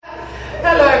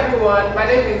everyone, my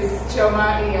name is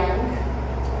Chioma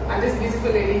and this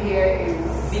beautiful lady here is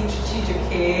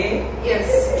Victory. Yes.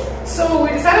 So we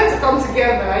decided to come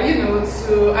together,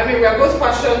 we are both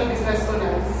fashion business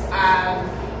owners,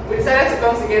 and we decided to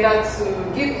come together to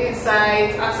give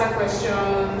insights, answer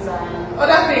questions, and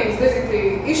other things,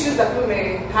 basically issues that people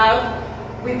may have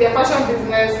with their fashion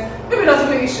business. Maybe not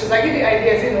even issues, I give you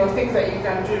ideas, of things that you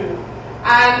can do.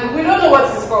 And we don't know what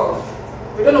this is called.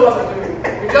 We don't know what we're doing.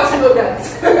 We just know that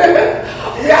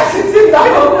we are sitting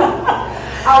down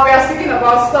and we are speaking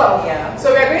about stuff. Yeah.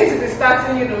 So we are going to be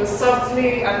starting,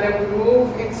 softly, and then we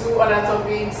move into other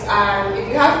topics. And if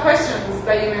you have questions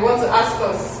that you may want to ask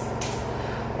us,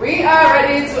 we are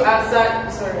ready to answer.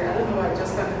 Sorry, I don't know why I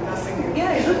just started not singing.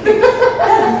 Yeah, it's okay. It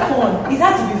has to be fun. It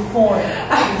has to be fun.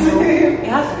 It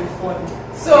has to be fun.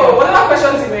 So whatever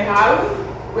questions you may have,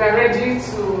 we are ready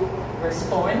to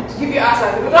respond. Give you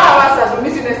answers. If we don't have answers, we'll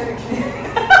meet you next week.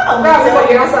 I'm going to tell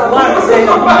you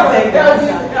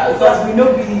because we know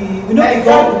the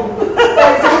goal.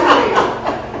 Exactly.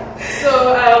 So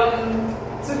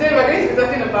today we're going to be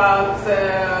talking about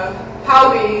how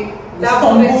we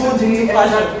dabbled into the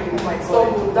fashion. Oh my God.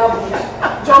 Dabbled,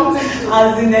 jumped into,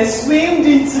 as in a swimmed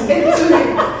into it.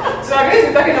 So we're going to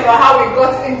be talking about how we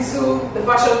got into the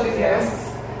fashion business.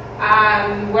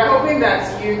 And we're hoping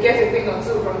that you get a thing or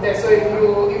two from there. So if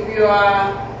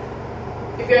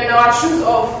you're in our shoes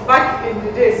of back in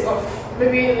the days of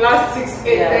maybe last 6,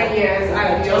 8, 10 years,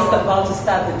 and you're just about to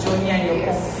start the journey and you're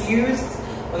confused,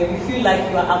 or if you feel like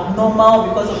you are abnormal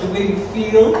because of the way you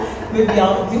feel, maybe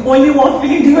I'm the only one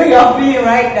feeling the way you're feeling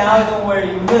right now. Don't worry,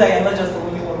 you know that you're not just the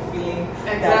only one feeling.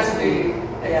 Exactly.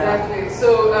 Exactly.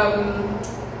 So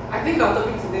I think our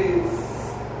topic today is,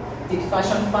 did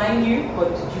fashion find you, or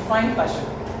did you find fashion?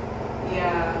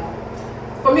 Yeah.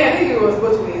 For me, I think it was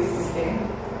both ways. Okay.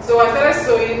 So I started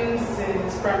sewing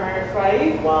since primary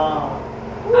 5. Wow.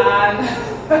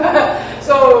 And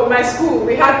so my school,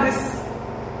 we had this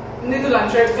needle and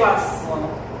thread class. Wow.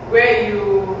 Where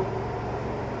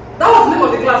that was the name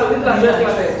of the class, needle and thread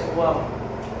class. Wow.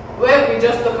 Where we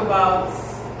just talk about,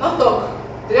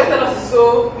 they just tell us to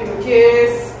sew,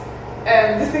 case,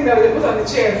 this thing that we put on the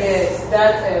chairs. Yes,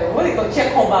 that's what they call chair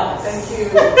covers. Thank you.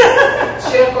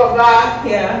 Chair cover.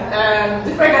 Yeah.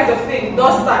 Different kinds of things.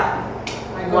 Duster.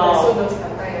 My God, wow. I sew duster.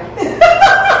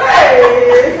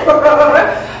 Hey.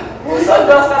 We sew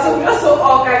duster, so we just sew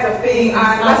all kinds of things, and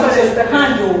that's what they started.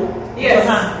 Handle. Yes.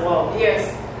 Wow. Yes.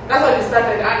 That's what they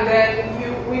started, and then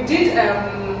we did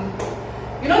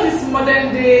this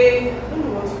modern day. I don't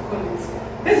know what to call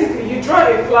it. Basically, you draw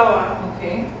a flower.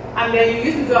 Okay. And then you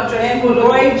use it to try to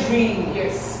embroidery.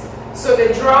 Yes. So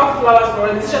they draw flowers for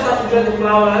us. The teachers have to draw the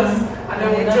flowers, and then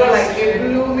we draw like a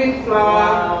blooming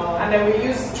flower, and then we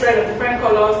use thread of different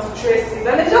colors to trace it,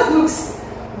 and it just looks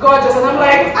gorgeous. And I'm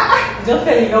like, just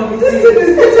fell in love with this thing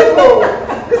is beautiful.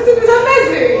 This thing is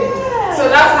amazing. Yeah. So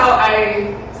that's how I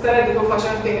started the whole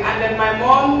fashion thing. And then my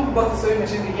mom bought a sewing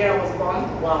machine the year I was born.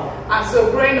 Wow. And so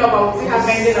growing up, I would see her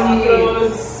mending our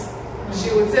clothes.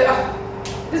 She would say,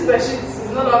 this bedsheet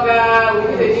is no longer,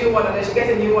 we need a new one, and then she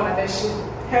gets a new one, and then she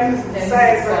hems the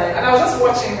size. And I was just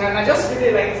watching, and I just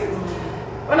really liked it.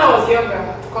 When I was younger,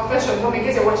 confession, Mom, in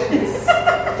case you're watching this,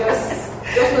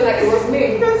 just know that it was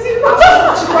me. She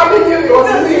probably knew it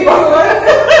was me.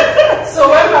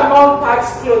 So when my mom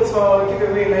packs clothes for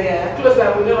giveaway, clothes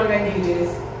that we no longer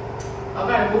need, I'm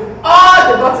going to remove all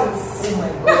the buttons. Oh my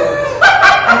God.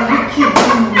 And you keep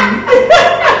doing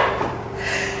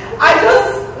I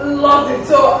just loved it.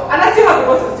 So, and I still have the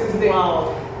buttons till today.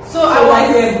 Wow. So I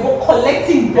was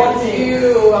collecting buttons.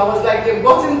 I was like a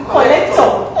button collector.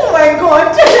 Oh my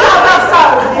God. That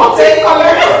sounds button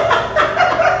collector.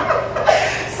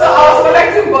 So I was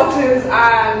collecting buttons,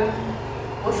 and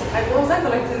was I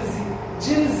collecting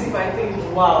jean zip, I think.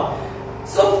 Wow.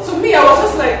 So to me, I was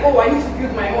just like, I need to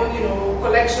build my own,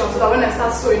 collection, so that when I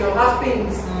start sewing, I'll have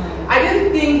things. I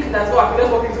didn't think that I could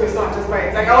just walk into a store and just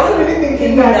buy it. Like I wasn't really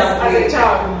thinking that as a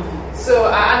child. So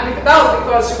and that was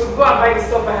because she would go and buy the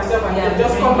stuff by herself and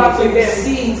just come back with them.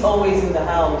 See it always in the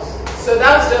house. So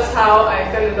that was just how I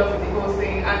fell in love with the whole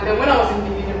thing. And then when I was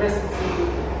in the university,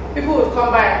 people would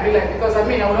come by and be like, because I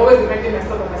would always be making my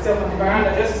stuff by myself on the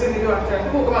veranda, just to see me do and try.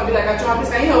 People would come and be like, Chioma,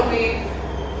 please can you help me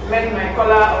mend my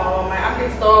collar or my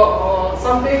armpit store or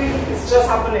something is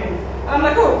just happening. And I'm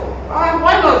like,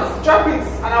 why not? Drop it.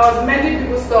 And I was mending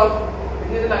people's stuff with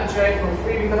needle and thread for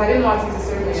free because I didn't know how to use a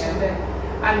sewing machine then.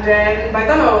 And then by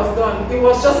the time I was done, it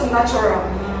was just natural.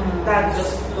 That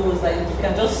just flows, like you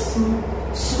can just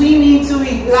swim into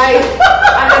it.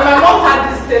 And then my mom had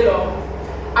this tailor,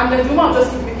 and then the woman just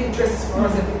keep making dresses for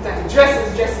us every time.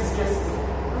 Dresses.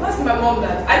 I was asking my mom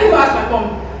that. I didn't even ask my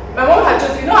mom, My mom had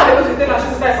just, you know how they go to tailor and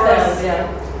choose style for us? Yeah.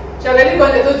 She had already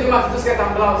gone there, told the woman to do skirt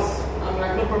and blouse. I'm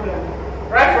like, no problem.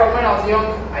 Right from when I was young,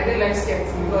 I didn't like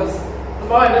skirts because the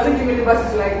mom doesn't give me liberty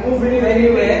to like move really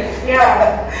anywhere.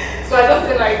 Yeah. So I just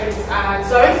didn't like it. And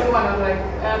so I went to the woman and I'm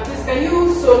like, please can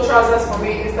you sew trousers for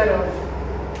me instead of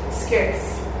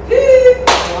skirts?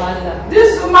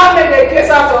 This woman made a case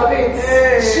out of it.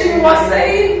 Hey. She was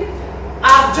saying,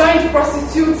 I've joined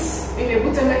prostitutes in a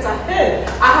butemeta. Hey.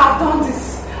 I have done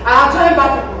this. I have joined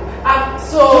bad people.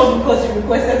 So just because you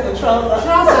requested for trousers.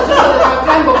 Trousers, just so that I can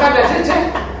climb Bokada JJ.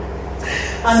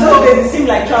 And so it seemed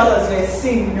like trousers were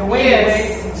sin. You know, when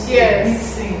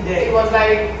yes. It was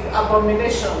like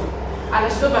abomination. And I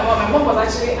told my mom was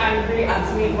actually angry at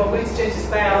me for going to change the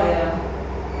style. Yeah.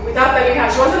 Without telling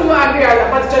her, she wasn't even angry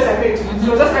about the choice I made. She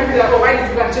was just angry like, oh, why did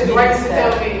you go and change it? Why did you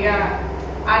tell me? Yeah.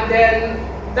 And then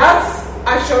that's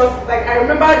actually, like, I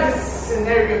remember this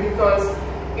scenario because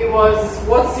it was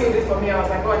what sealed it for me. I was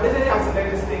like, oh, I definitely have to learn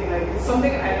this thing. Like, it's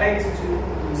something I like to do.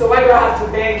 So why do I have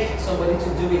to beg somebody to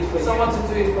do it for you? Someone to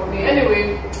do it for me.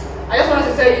 Anyway, I just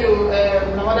wanted to tell you,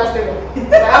 my mother's table.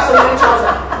 I have so many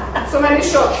trousers, so many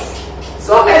shorts,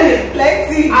 so many,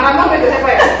 plenty. And I'm not going to have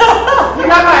fire.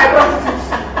 Remember, I brought it.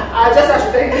 I just have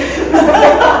to tell you.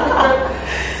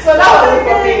 So that was it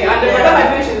for me. And then by the time I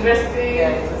finished university,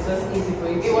 it was just easy for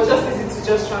you. It was just easy to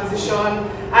just transition.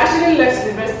 I actually left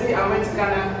university and went to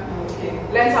Ghana. Okay.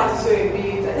 Learned how to sew a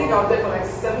bit. I think I was there for like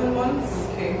 7 months.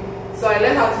 Okay. So I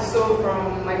learned how to sew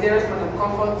from my dearest man of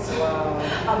comfort. Wow.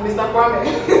 And Mr. Kwame.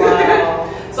 Wow.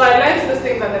 So I learned those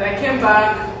things and then I came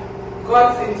back,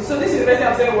 got into, so this university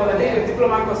I'm saying was I think a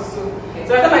diploma course too. Okay.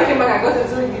 So by the time I came back I got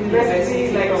into university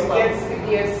like to get a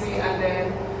BSc and then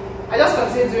I just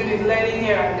continued doing it, learning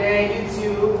here and there,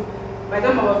 YouTube. By the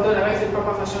time I was done I went to a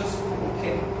proper fashion school.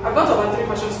 Okay. I've gone to about 3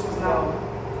 fashion schools now.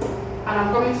 And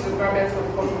I'm coming to Dabbled for the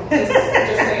first one.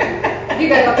 Just saying. You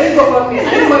guys are paying for me. I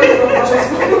didn't want to go to fashion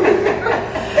school.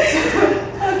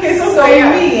 Okay, so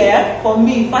for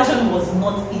me, fashion was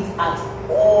not it at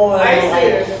all. I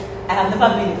have never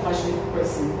been a fashionable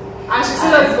person. And she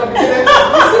still is complicated.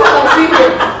 You see what I'm seeing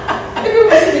here? If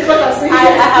you see what I'm seeing here.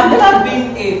 I have never been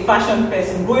a fashion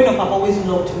person. Growing up, I've always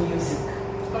loved music.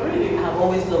 Oh, really? I have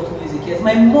always loved music, yes.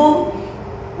 My mom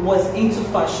was into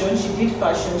fashion. She did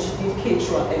fashion. She did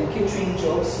catering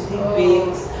jobs. She did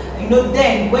bakes. You know,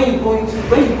 then when you go into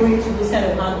this kind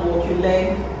of handwork, you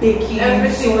learn baking,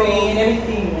 sewing,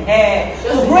 everything, hair.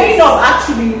 So growing up,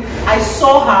 actually, I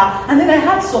saw her, and then I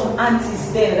had some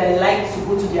aunties there that I liked to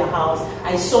go to their house.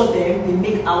 I saw them; they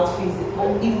make outfits.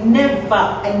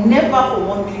 I never for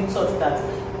 1 minute thought that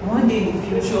one day in the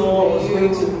future I was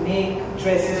going to make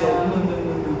dresses. Or no.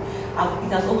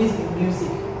 It has always been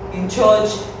music. In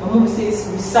church, my mom says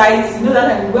recite. You know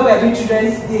that when we are doing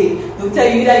Children's Day, they'll tell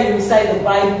you either you recite the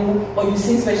Bible or you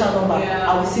sing special number.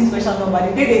 I will sing special number.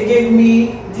 The day they gave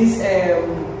me this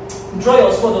draw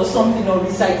your sword or something or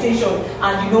recitation,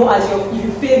 and you know, as if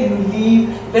you fail, you leave.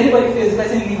 If anybody fails, the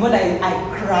person leave. When I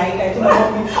cried, I told my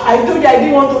mommy, I told you I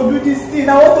didn't want to do this thing.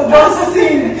 I want to just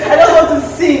sing. I just want to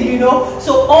sing. You know.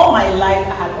 So all my life,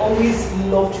 I had always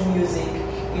loved music.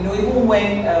 You know, even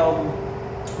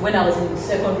when I was in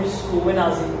secondary school, when I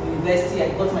was in university, I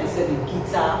got myself a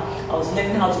guitar. I was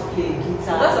learning how to play a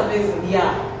guitar. That's amazing.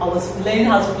 Yeah, I was learning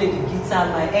how to play the guitar.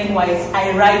 My NYS,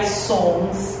 I write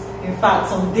songs. In fact,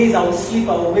 some days I will sleep,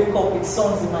 I will wake up with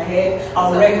songs in my head.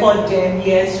 I'll record them,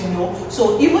 yes, you know.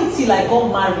 So even till I got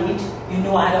married, you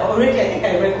know, I think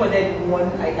I recorded one.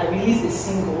 I released a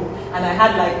single, and I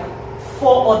had like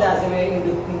 4 others that were in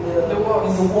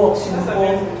the works, you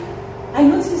know. I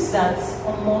noticed that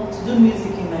to do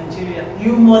music in Nigeria,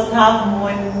 you must have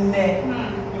money.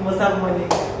 You must have money,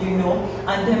 you know.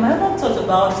 And then my mom thought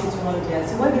about it one day. I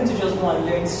said, why don't you just go and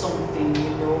learn something, you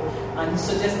know? And he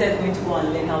suggested going to go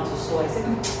and learn how to sew. I said,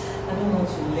 I don't want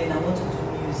to learn. I want to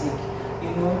do music,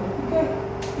 you know. Okay,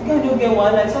 you can't get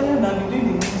wild. I told him I've been doing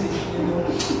the music, you know.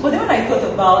 But then when I thought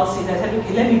about it, I said,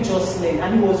 okay, let me just learn.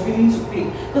 And he was willing to pay.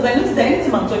 Because I noticed that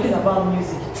anytime I'm talking about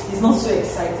music, he's not so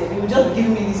excited. He would just be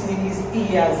giving me listening his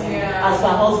ears as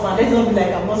my husband. Let's not be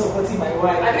like I'm not supporting my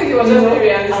wife. I think it was just very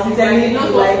realistic. I'm telling you,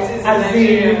 like, as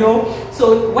in, you know.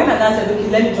 So when I said, okay,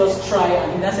 let me just try,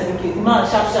 and then I said, okay, the man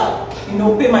sharp, you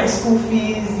know, pay my school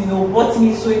fees, you know, bought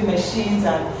me sewing machines,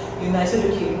 and you know, I said,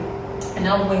 okay. And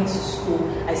I went to school.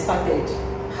 I started.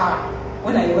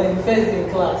 When I went first day in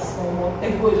class,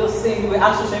 everybody was just saying, they were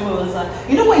actually saying,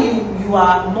 you know, when you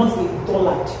are not a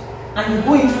dullard, and you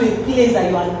go into a place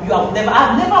that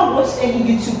I've never watched any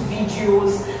YouTube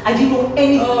videos. I didn't know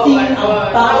anything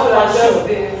about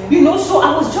fashion. You know, so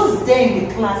I was just there in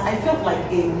the class. I felt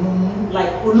like a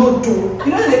like Olodo.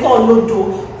 You know what they call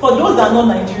Olodo? For those that are not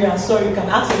Nigerian, sorry, you can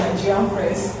ask your Nigerian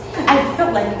friends. I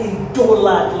felt like a dull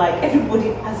lad. Like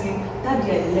everybody, as in that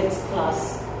day I left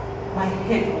class, my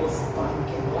head was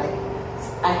banging. Like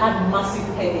I had massive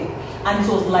headache. And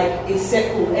it was like a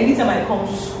circle. Anytime I come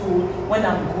to school, when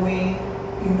I'm going,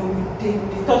 you know, they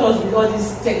taught us with all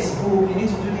these textbooks, you need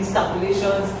to do these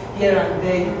calculations here and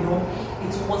there, you know.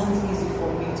 It wasn't easy for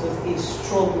me. It was a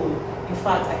struggle. In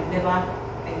fact, I never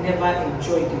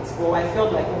enjoyed it. Well, I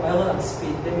felt like, oh, my other than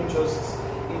speed, let me just,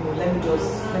 and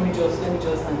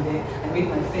then I made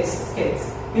my first skirt.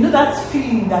 You know that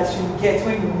feeling that you get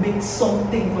when you make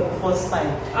something for the first time?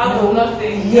 Out of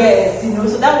nothing. Yes, you know,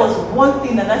 so that was one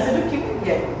thing, and I said, okay,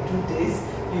 maybe I could do this,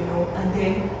 you know, and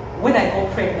then when I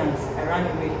got pregnant, I ran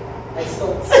away. I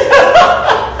stopped.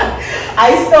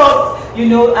 I stopped, you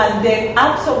know, and then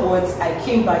afterwards, I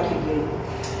came back again,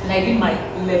 and I did my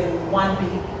level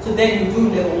 1B. So then you do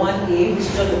level 1A, which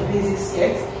is just the basic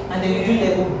skirt, and then you do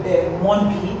level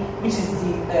 1B, which is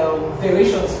the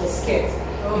variations for skirts.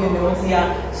 You know,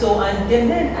 yeah. So and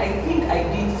then I think I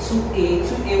did 2A.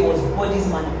 2A was bodies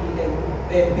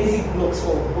manipulated, basic blocks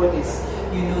for bodies.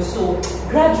 You know, so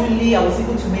gradually I was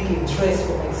able to make a dress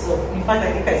for myself. In fact,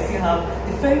 I think I still have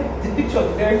the picture of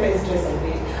the very first dress I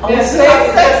made. I was so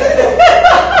excited.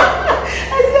 I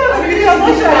still have a video.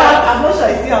 I'm not sure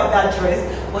I still have that dress,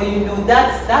 but you know,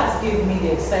 that gave me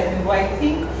the excitement. But I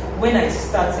think when I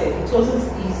started, it wasn't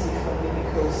easy for me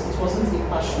because it wasn't a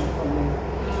passion for me.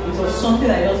 It was something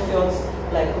I just felt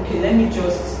like, okay, let me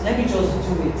just do it. You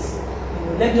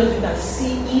know, let me just do it and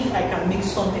see if I can make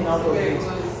something out of it.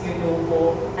 You know,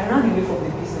 but I ran away from the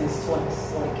business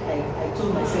twice. Like I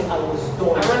told myself I was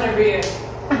done. I run every year.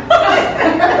 I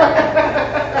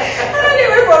ran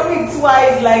away from it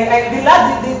twice. Like the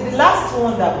last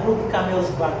one that broke the camel's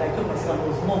back, I told myself I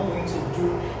was not going to do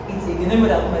it again. Remember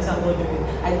that I told myself I'm not doing it.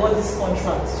 I got this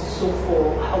contract to sew for.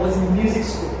 I was in music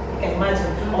school. You can imagine.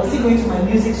 I was still going to my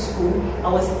music school. I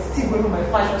was still going to my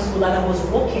fashion school, and I was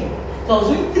working. So I was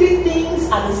doing 3 things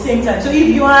at the same time. So if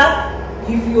you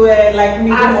were like me,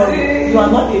 you are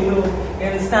not alone. You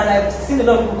understand? I've seen a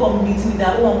lot of people come meet me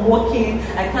that, oh, I'm working,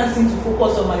 I can't seem to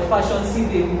focus on my fashion. See,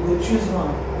 baby, go choose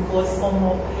one because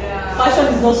fashion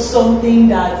is not something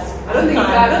that I don't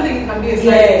think it can be a side business.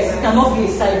 Yes, it cannot be a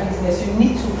side business. You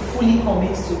need to fully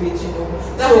commit to it, you know.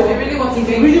 That's so if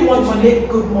you really want to make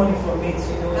good money from it,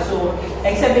 you know. So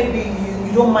except maybe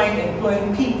you don't mind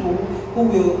employing people who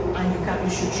will, and you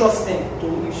should trust them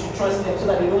though. You should trust them so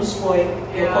that they don't spoil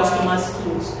your customers'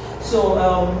 clothes. So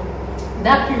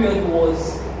that period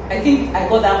was, I think I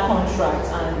got that contract,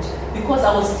 and because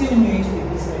I was still new into the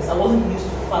business, I wasn't used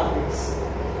to fabrics.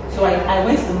 So I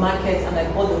went to the market and I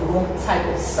bought the wrong type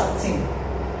of satin.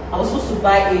 I was supposed to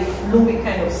buy a flowy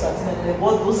kind of satin, and I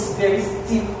bought those very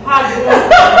stiff, hard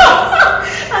ones.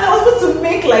 And I was supposed to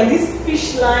make like this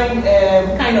fish line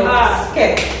kind of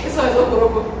skirt. This one is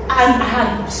Okoroko. And I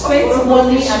had spent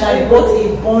money and I bought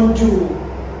a bundle.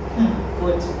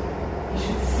 God, you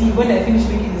should see when I finished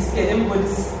making the skirt,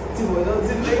 everybody's still was not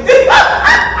doing like this.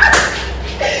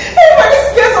 Everybody's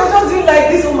skirt was just doing like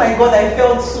this. Oh my God, I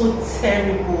felt so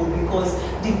terrible because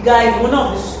the guy, the owner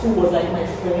of the school, was like my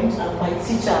friend and my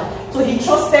teacher. So he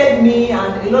trusted me,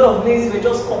 and a lot of ladies were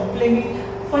just complaining.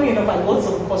 Funny enough, I got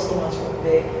some customers from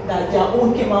there that their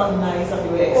own came out nice and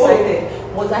they were excited.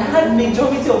 But I had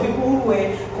majority of people who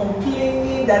were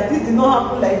complaining that this did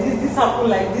not happen like this happened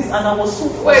like this, and I was so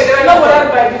frustrated. Wait, they were not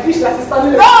bothered by the fish that is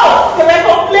standing there? No! They were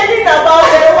complaining about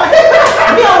it.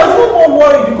 Me, I was even more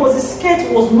worried because the skirt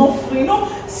was not free. You know,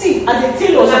 see, as a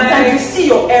tailor, sometimes you see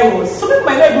your errors. Some people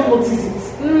might not even notice it.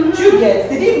 Do you get?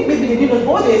 Maybe they didn't know, but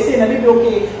what they were saying, that maybe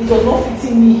okay, it was not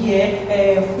fitting me here,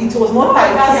 it was not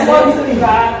tight,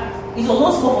 it was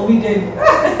not small for me then.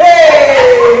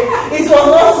 Hey, it was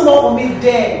not small for me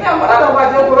then. As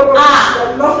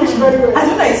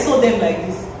when I saw them like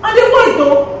this, and they went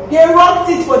though, they rocked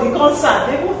it for the concert.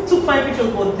 They both took fine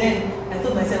pictures, but then I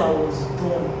told myself I was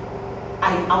done.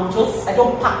 I just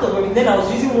packed up everything. Then I was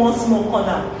using one small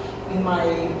corner in my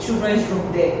children's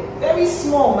room there, very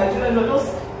small. My children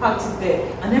just packed it there,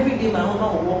 and every day my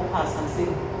husband would walk past and say,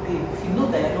 babe, if you know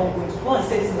that you're not going to go and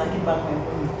say this and I give back my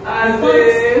money.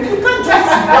 You can't just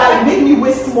buy, make me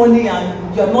waste money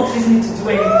and you're not using it to do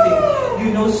anything,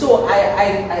 you know. So I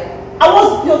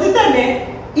was, you know, the time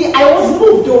I was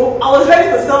moved though. I was ready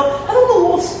to sell. I don't know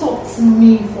what stopped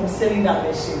me from selling that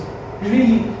machine.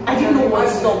 Really, I didn't know what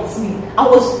stopped me. I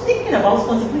was thinking about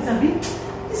contemplating and being,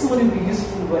 this this money will be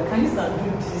useful, but I can use that and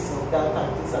do this or that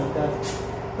and this and that.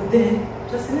 But then,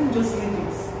 just let me just leave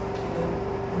it.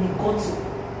 And it got to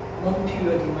one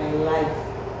period in my life,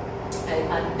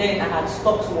 and then I had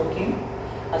stopped working.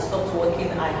 I stopped working.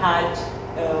 I had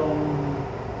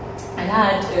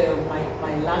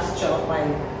my last child.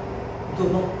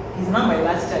 He's not my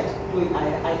last child.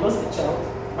 I lost a child.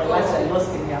 My last child, I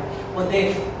lost him, yeah. But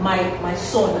then my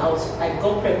son, I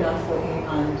got pregnant for him,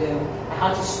 and I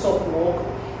had to stop work.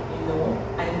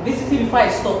 And basically before I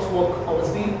stopped work, I was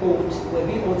being owed. We were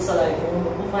being owed salary for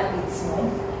over 8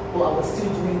 months, but I was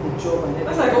still doing the job and everything.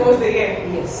 That's like almost a year.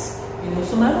 Yes.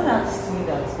 So my mother asked me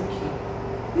that, okay,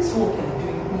 this work you're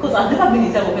doing, because I've never been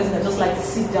the type of person that just like to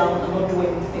sit down and not do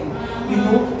anything.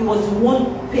 It was the one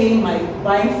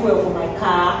buying fuel for my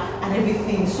car and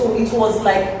everything. So it was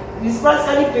like, it's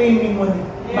practically paying me money.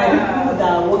 Yeah. My people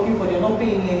that are working for, they're not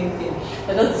paying me anything.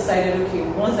 I just decided, okay,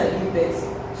 once I give birth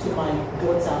to my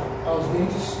daughter, I was going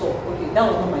to stop. Okay, that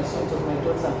was not my son, it was my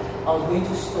daughter. I was going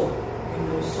to stop,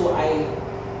 so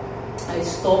I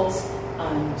stopped,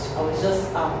 and I was just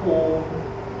at home,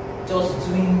 just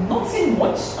doing nothing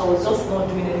much. I was just not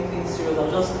doing anything serious. I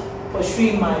was just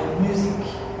pursuing my music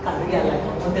career like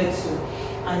I wanted to.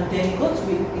 And then it got to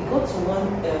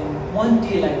one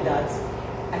day like that,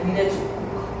 I needed to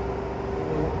cook.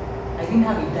 I didn't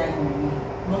have a dime on me,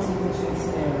 not even 20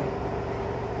 naira.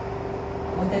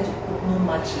 I wanted to cook, no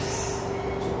matches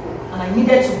to cook, and I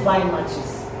needed to buy matches.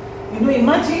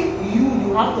 Imagine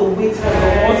you have to wait for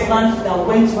your husband that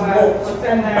went to work to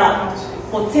come back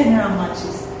for 10 naira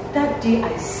matches. That day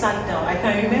I sat down. I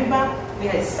can remember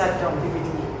where I sat down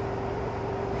vividly.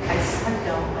 I sat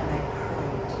down and I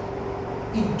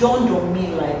cried. It dawned on me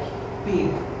like,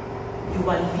 babe, you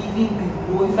are living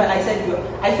below. In fact, I said,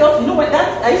 I felt,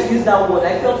 I used to use that word.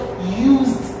 I felt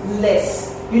used less.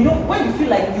 When you feel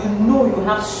like you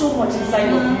have so much inside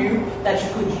of you that you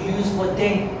could use, but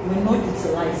then you are not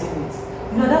utilizing it.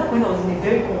 At that point I was in a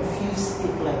very confused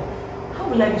state, like, how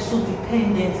will I be so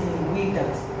dependent in a way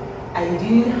that I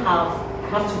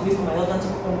have to wait for my husband to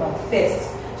come back first.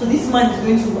 So this man is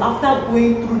going to, after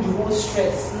going through the whole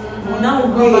stress, will now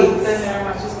wait.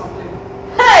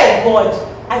 Hey God,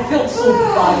 I felt so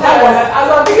bad.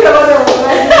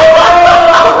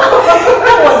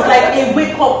 That was like a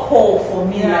wake-up call for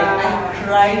me. Yeah. Like I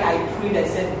cried, I prayed, I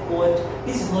said, God,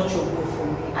 this is not your will for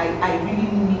me. I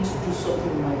really need to do something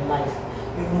in my life.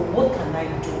 What can I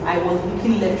do? I was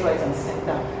looking left, right, and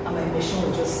center, and my machine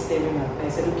was just staring at me. I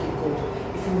said, okay, God,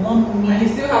 if you want me... And you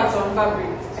still had some fabric.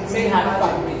 I still had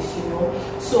fabrics,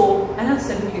 So, and I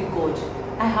said, okay, God,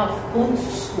 I have gone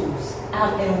to schools, I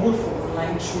have enrolled for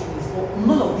online trainings, but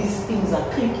none of these things are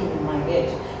clicking in my head.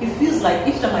 It feels like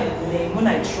each time I learn, when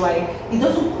I try, it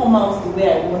doesn't come out the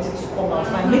way I want it to come out.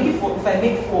 If I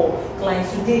make for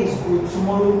clients, today is good,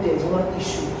 tomorrow there's one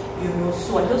issue,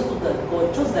 So I just thought that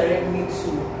God just direct me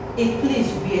to a place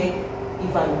where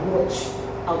if I watch,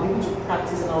 I'll be able to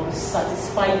practice and I'll be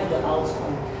satisfied with the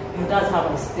outcome. That's how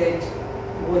I started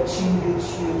watching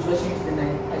YouTube,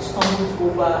 I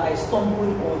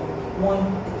stumbled on one,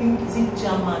 I think, is it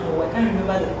German, or I can't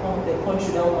remember the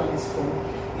country that one is from.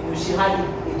 She had a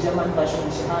German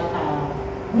version, she had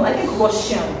I think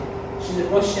Russian. She's a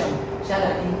Russian. She had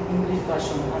an English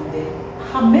version, and then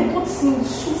her method seemed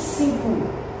so simple.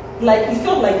 Like it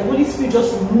felt like the Holy Spirit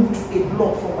just removed a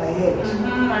block from my head.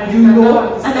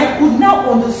 And I could now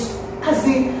understand.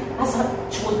 As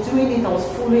she was doing it, I was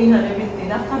following and everything.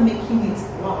 After making it,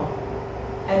 wow!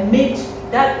 I made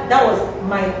that was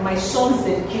my son's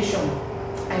dedication.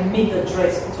 I made the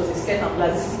dress. It was a skirt and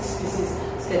blouse, 6 pieces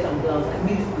skirt and blouse. I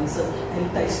made it for myself,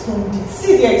 and I stoned it.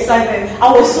 See the excitement!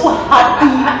 I was so happy.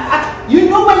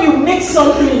 When you make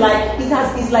something like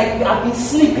it's like you have been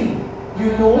sleeping.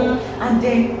 And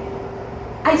then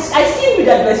I still knew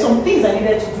that there were some things I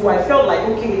needed to do. I felt like,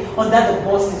 okay, under the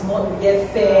bust is not yet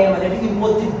firm and everything,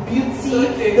 but the beauty,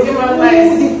 the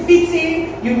food, the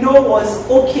fitting, was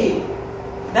okay.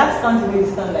 That stands the way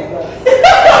it stands like that.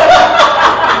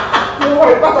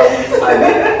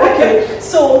 Okay,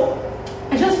 so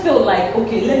I just felt like,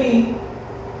 okay, let me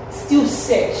still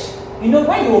search. When you're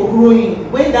growing,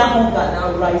 when that hunger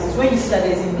now rises, when you see that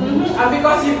there's a need. And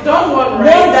because you've done one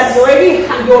right, that you already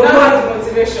have the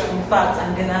motivation. In fact,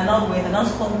 and then I now went and I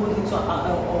stumbled into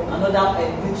another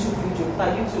YouTube video. In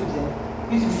fact, YouTube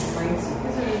is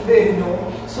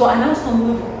 90. So I now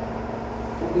stumbled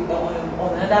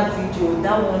on another video.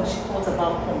 That one, she talked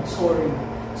about contouring.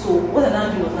 So what I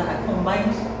now did was that I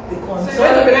combined the contour. So you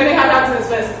went to be learning how that is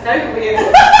first. Can you be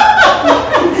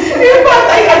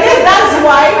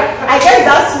I guess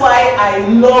that's why I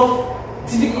love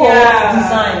difficult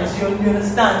designs. You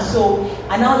understand? So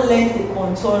I now learned the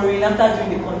contouring. After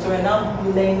doing the contouring, I now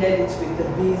blended it with the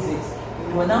basics.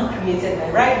 You know, I now created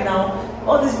my, right now,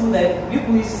 all these people that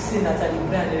people used to see Natalie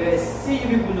Brand and the rest, see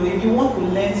you people know, if you want to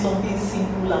learn something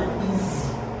simple and easy,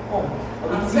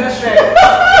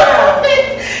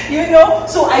 you know,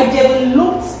 so I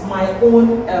developed my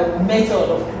own method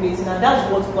of creating, and that's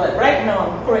what right now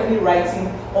I'm currently writing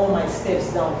all my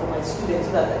steps down for my students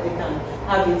so that they can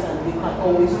have it and they can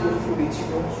always go through it, you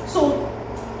know. So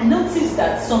I noticed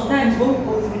that sometimes when we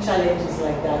go through challenges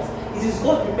like that, it is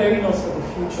God preparing us for the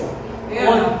future.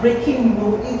 Or breaking, you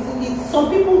know, some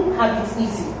people have it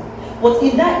easy, but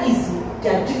in that easy,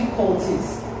 there are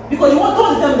difficulties. Because you want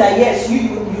to tell me that yes,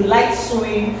 you like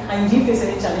sewing and you didn't face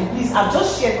any challenge. Please, I've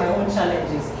just shared my own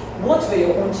challenges. What were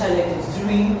your own challenges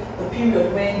during the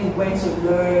period when you went to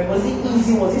learn? Was it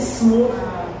easy? Was it smooth?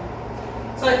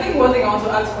 So I think one thing I want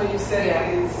to add to what you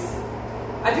said is,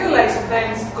 I feel like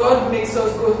sometimes God makes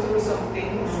us go through some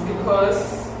things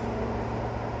because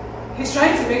He's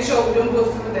trying to make sure we don't go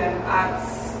through them at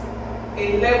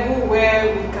a level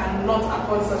where we cannot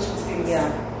afford such mistakes.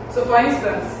 So for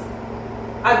instance,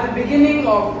 at the beginning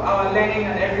of our learning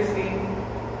and everything,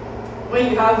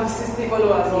 when you have 60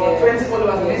 followers or 20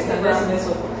 followers on Instagram,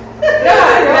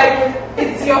 like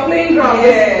it's your playing ground.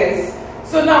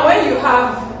 So now when you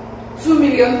have 2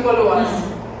 million followers,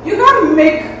 you can't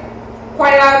make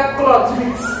choir cloth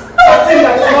with something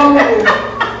that's wrong with it.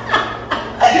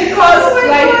 Because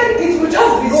it would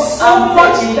just be so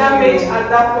much damage at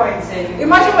that point.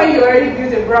 Imagine when you already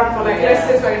built a brand for let's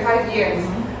say 25 years,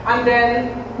 and then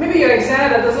maybe you're a designer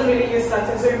that doesn't really use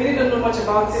satin, so you really don't know much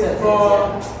about it,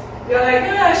 but you're like,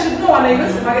 I should know, and then you go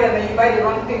to the market and then you buy the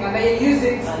wrong thing and then you use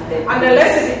it, and then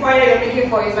let's say the choir you're making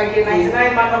for is like a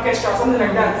 99-man orchestra or something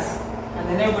like that. And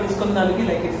then everybody's coming out looking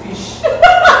like a fish. To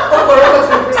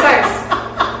be precise.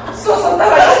 So sometimes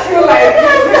I just feel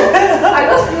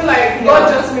like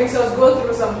God just makes us go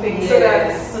through something so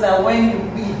that when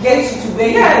we get to where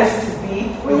He wants to be,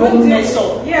 we won't mess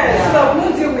up. So that we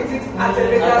won't deal with it at a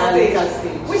later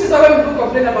stage. Which is why when people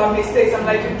complain about mistakes, I'm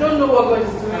like, you don't know what God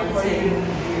is doing for you.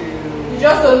 You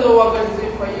just don't know what God is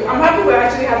doing for you. I'm happy we're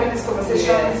actually having these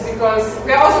conversations because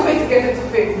we're also going to get into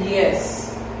faith.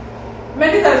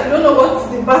 Many times we don't know what's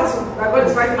the battle that God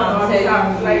is fighting on our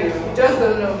behalf. Like, you just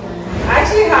don't know. I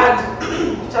actually had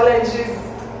challenges.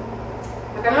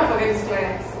 I cannot forget these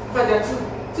clients. But there are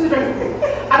two different people.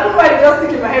 I don't know why they just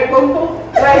stick in my head.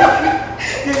 Like,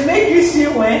 they make you see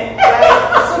when.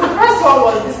 So the first one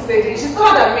was this lady. She's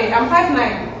taller than me. I'm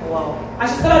 5'9". Wow. And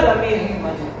she's taller than me. Can you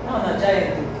imagine? No, not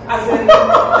giant. As in,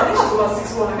 I think she's about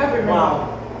 6'1". I can't remember.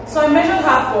 Wow. So I measured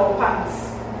her for pants.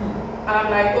 And I'm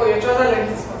like, oh, your trouser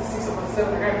length is 46 or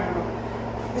 47. I can't remember.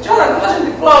 The trouser is touching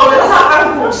the floor. That's her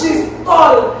ankle. She's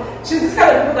tall. She's this kind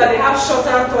of people that they have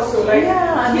shorter torso, like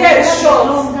here is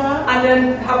short, and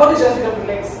then her body just fit up the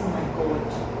legs. Oh my God.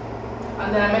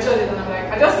 And then I measured it and I'm like,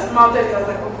 I just mounted it, I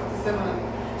was like, oh, 47.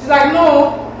 She's like,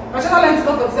 no, my shoulder length is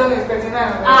not 47, it's 39.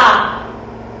 I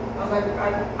was like,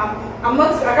 I'm not,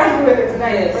 I can't do it 39.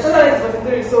 My shoulder length is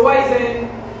 43, so why is it?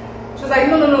 She was like,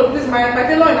 no, please, my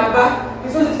tailor in Aba,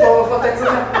 he's only for 39.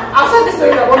 I've said this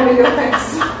story like 1 million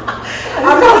times.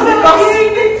 I'm not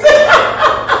hearing it.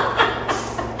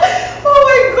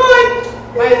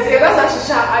 My dear, that's how she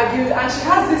argued, and she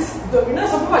has this, some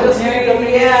people are just very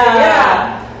dominating.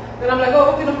 Then I'm like,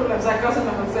 oh, okay, no problem. So I canceled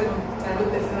my 47, and I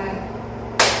wrote 39.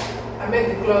 I made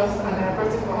the cloth, and then I brought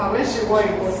it for her. When she wore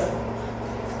it, you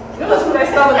know those people that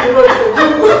stand on the road to do?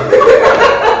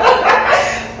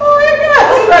 Oh my God!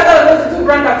 Those people that stand on the road to do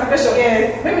brand activation.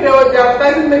 Maybe they're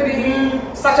advertising maybe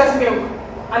sachet milk,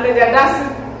 and then they're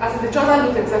dancing, as if the trouser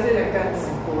looked exactly like that.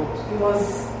 Oh my God.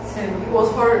 It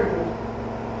was horrible.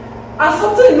 And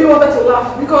something in me wanted to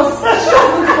laugh because she just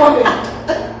looked funny.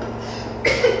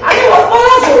 And it was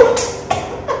also.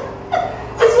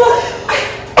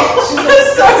 She's so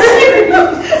sorry.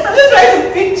 I'm just trying to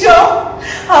picture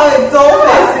how a dull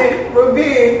person would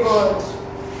be. God.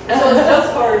 It was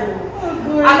just horrible.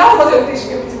 And that was not the only thing she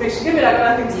gave me to make. She gave me like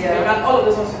other things to make, and all of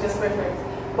those ones were just perfect.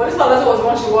 But this palazzo was the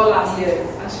one she wore last year,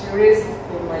 and she raised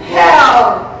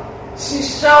hell. She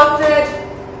shouted,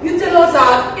 "You tell us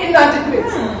are inadequate.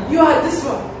 You are this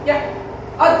one."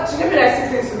 She gave me like 6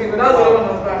 things to make, but that was the only one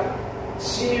that was bad.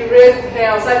 She raised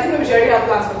hell. So I think maybe she already had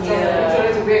plans for the child. She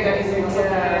wanted to wear that evening or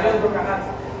something, and I just broke her heart.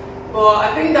 But I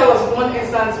think that was one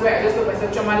instance where I just told myself,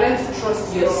 Chioma, learn to trust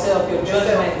yourself, your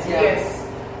judgment. Yes.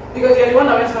 Because you're the one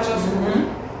that went to fashion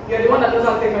school. You're the one that knows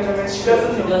how to take measurements. She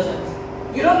doesn't know.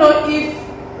 You don't know if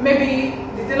maybe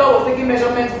the tailor was taking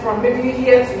measurements from maybe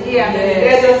here to here, and then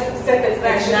they just set it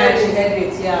like she had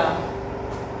it.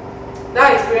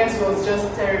 That experience was just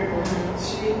terrible.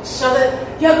 She shouted,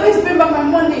 "You're going to pay back my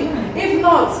money. If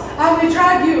not, I will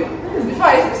drag you." Before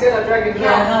I used to be scared of dragging.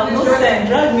 Yeah, no sense.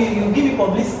 Drag me, you give me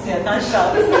publicity, I can't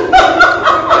shout.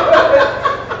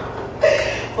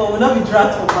 But we'll not be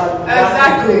dragged for bad.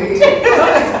 Exactly. We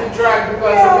don't need to be dragged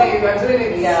because I mean, we're doing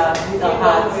it. Yeah, with our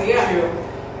hearts. Yeah. True.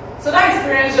 So that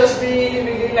experience just really,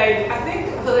 really like, I think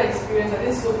after that experience, I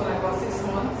didn't sew for like about 6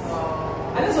 months.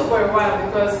 I didn't sew for a while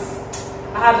because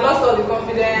I had lost all the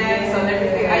confidence and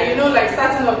everything. And you know, like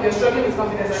starting up, you're struggling with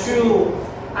confidence. True.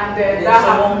 And then that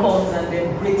someone comes and then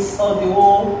breaks all the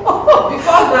whole.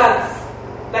 Before that,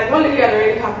 like one lady had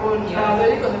already happened, and I was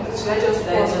already contemplating, should I just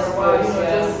pause for a while, you know,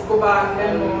 just go back,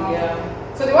 learn more.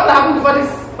 So the one that happened before this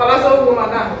palazzo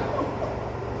woman now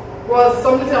was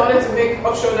something I wanted to make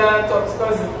off-shoulder tops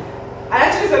because I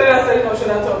actually started out selling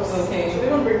off-shoulder tops. Okay. So they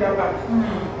don't bring that back.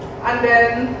 And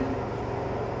then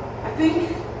I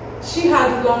think she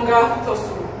had longer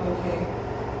torso. Okay.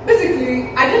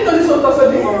 Basically, I didn't know this whole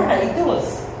torso thing. Right, there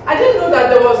was. I didn't know that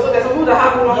there's some people that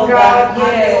have longer and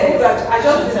there's some people that I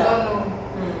just did not know.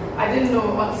 I didn't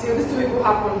know until these 2 people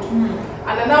happened.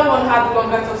 And then that one had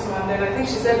longer torso, and then I think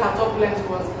she said her top length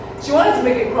was, she wanted to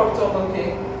make a crop top.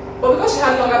 Okay. But because she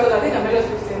had longer torso, I think I measured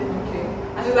 15. Okay.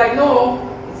 And she was like, no,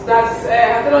 that's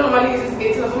I don't normally uses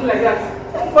 18 or something like that.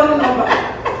 Funny number.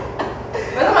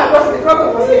 By the time I got to the crop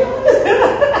top was here.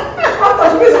 Crop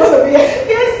top was supposed to be here.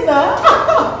 Yes, now.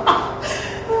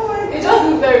 It just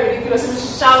looked very ridiculous.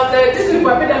 She shouted, these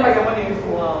people, I paid them back their money in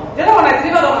full. Wow. The other one, I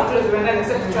delivered all my clothes when I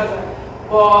except the trouser.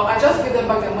 But I just gave them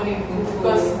back their money in full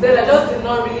because then I just did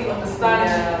not really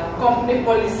understand company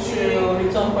policy.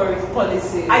 Return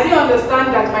policy. I didn't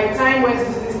understand that my time went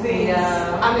into these things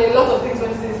and a lot of things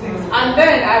went into these things. And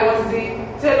then I was the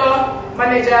tailor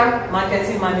manager,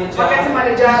 marketing manager,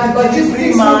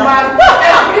 logistics woman,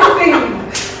 everything.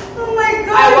 Oh my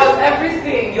God! I was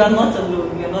everything. You are not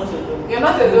alone. You're not alone. You're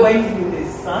not alone. Why do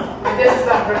this, huh? My dear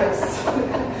sister and brothers.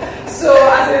 So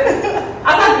after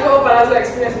the whole palazzo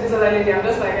experience with this other lady, I'm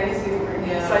just like, I need to take a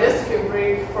break. So I just took a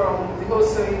break from the whole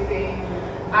sewing thing,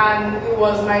 and it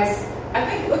was my, I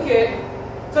think,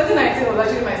 2019 was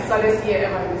actually my saddest year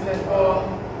ever in business.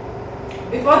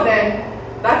 Before then,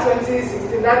 that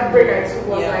 2016, that break I took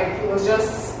was like, it was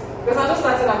just, because I just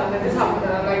started out and then this happened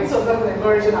and I'm like, this was not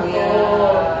encouraging at all.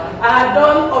 I had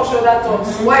done off-shoulder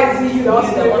tops. Why is he you that wants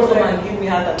to give me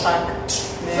heart attack?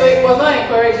 So it was not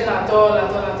encouraging at all.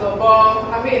 But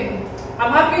I mean,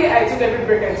 I'm happy I took every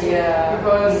break I took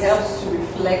because it helps to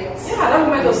reflect. Yeah, that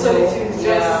moment of solitude is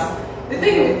just the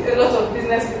thing with a lot of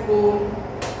business people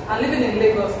and living in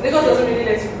Lagos. Lagos doesn't really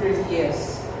let you breathe.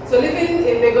 Yes. So living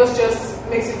in Lagos just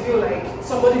makes you feel like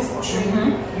somebody's pushing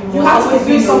you. You have to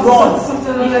do something.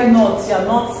 If not,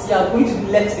 you're going to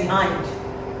be left behind.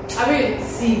 I mean,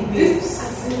 see, babes,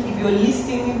 if you're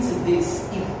listening to this,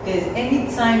 if there's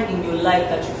any time in your life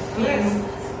that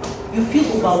you feel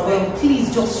overwhelmed,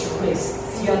 please just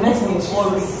rest. You are not in a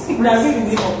hurry. In the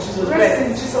name of Jesus, rest in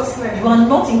Jesus' name. You are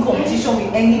not in competition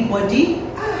with anybody.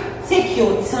 Take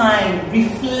your time,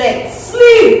 reflect,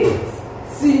 sleep.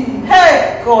 See,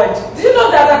 hey God, do you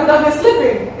know that I could have been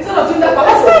sleeping instead of doing that? I'm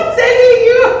telling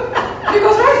you.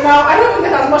 Because right now I don't even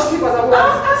get as much sleep as I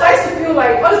want. So I used to feel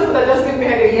like all these people that just give me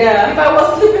headache. If I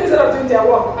was sleeping instead of doing their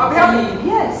work, I'll be happy.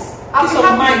 Yes. I'll be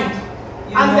happy. Mind.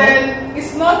 And then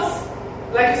it's not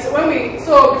like when we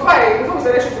before we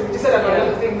started shooting, we just said about a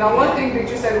lot of things. Now one thing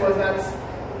Victory said was that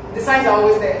the signs are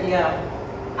always there. Yeah.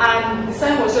 And the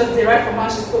sign was just there right from when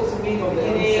she spoke to me in the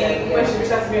beginning, when she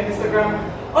reached out to me on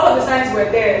Instagram. All of the signs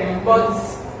were there, but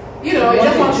you know, you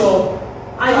just want to,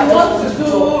 and you want to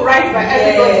do right by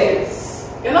everybody.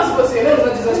 You're not supposed to. Your name is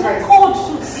not Jesus Christ. Called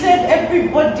to save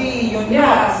everybody. You're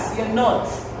not. You're not.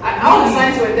 All the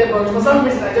signs were there, but for some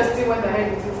reason I just still went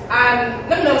ahead with it. And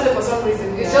let me not say for some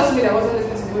reason. It's just me that wasn't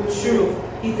listening to the Holy Spirit.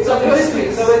 Because the Holy Spirit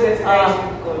is always there to guide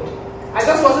you. I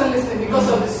just wasn't listening because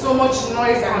of so much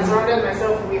noise I had surrounded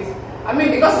myself with. I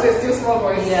mean, because it's a still small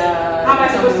voice. How am I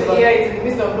supposed to hear it in the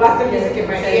midst of blasting music in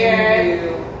my ear?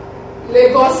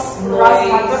 Lagos, noise,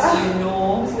 you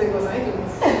know. This Lagos, I need to move.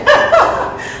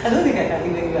 I don't think I can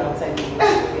live anywhere outside Lagos. I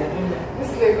don't know.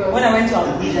 This Lagos. When I went to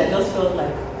Abuja, I just felt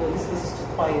like, oh, this place is too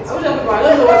quiet. I don't know what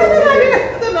they're doing.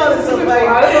 I don't know how to survive.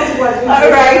 I don't know what to do.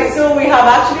 Alright, so we have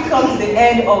actually come to the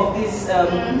end of this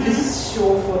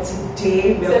show for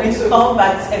today. We are going to come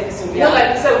back this episode. You know,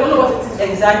 like you said, we don't know what it is.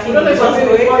 Exactly. We don't know if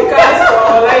we're doing a podcast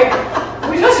or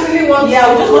like, we just really want we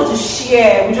just want to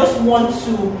share. We just want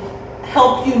to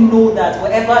help you know that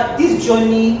whatever this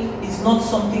journey is not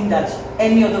something that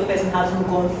any other person hasn't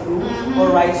gone through.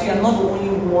 Alright, so you're not the only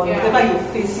one. Whatever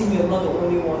you're facing, you're not the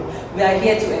only one. We are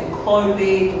here to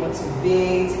encourage,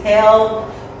 motivate, help,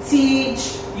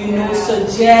 teach,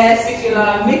 suggest,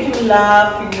 make you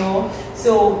laugh,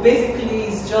 So basically,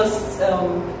 it's just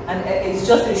it's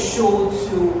just a show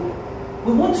to.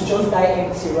 We want to just die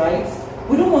empty, right?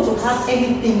 We don't want to have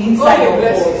anything inside of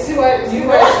us. See why?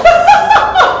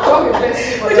 God will bless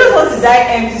you. We just want to die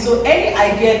empty. So any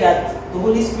idea that the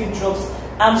Holy Spirit drops,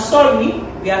 I'm sorry,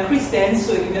 we are Christians,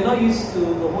 so if you're not used to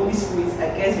the Holy Spirit,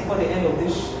 I guess before the end of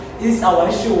this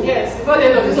our show. Yes, before the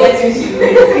end of this get used to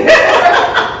it.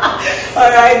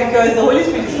 Alright, because the Holy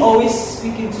Spirit is always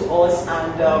speaking to us,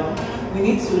 and we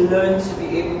need to learn to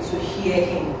be able to hear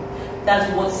Him.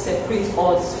 That's what separates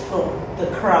us from the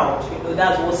crowd,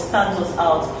 that's what stands us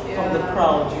out from the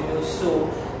crowd, So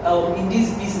in this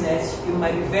business, you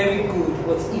might be very good,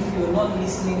 but if you're not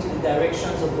listening to the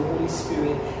directions of the Holy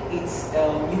Spirit, it's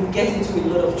you get into a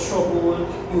lot of trouble,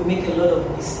 you make a lot of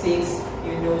mistakes,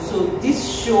 So this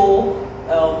show,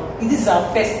 this is our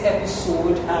first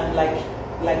episode, and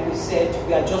like we said,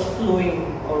 we are just flowing,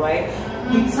 all right?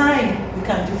 With time, we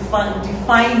can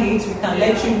define it, we can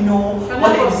let you know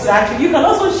what exactly. You can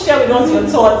also share with us your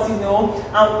thoughts, and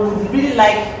we would really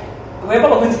like, wherever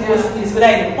we're going to post this, whether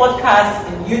in the podcast,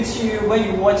 in YouTube, when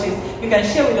you watch it, you can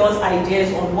share with us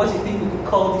ideas on what you think we could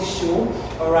call this show,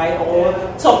 all right, or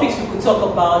topics we could talk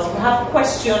about. If you have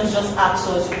questions, just ask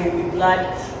us. We'll be glad,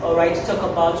 all right, to talk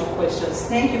about your questions.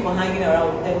 Thank you for hanging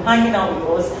out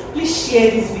with us. Please share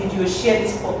this video, share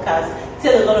this podcast,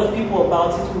 tell a lot of people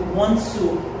about it. We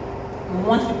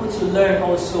want people to learn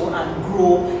also and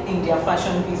grow in their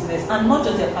fashion business, and not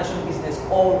just their fashion business,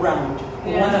 all round.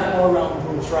 We want an all-round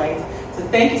growth, right? So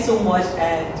thank you so much,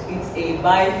 and it's a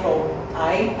bye from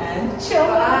I and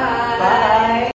Chioma. Bye.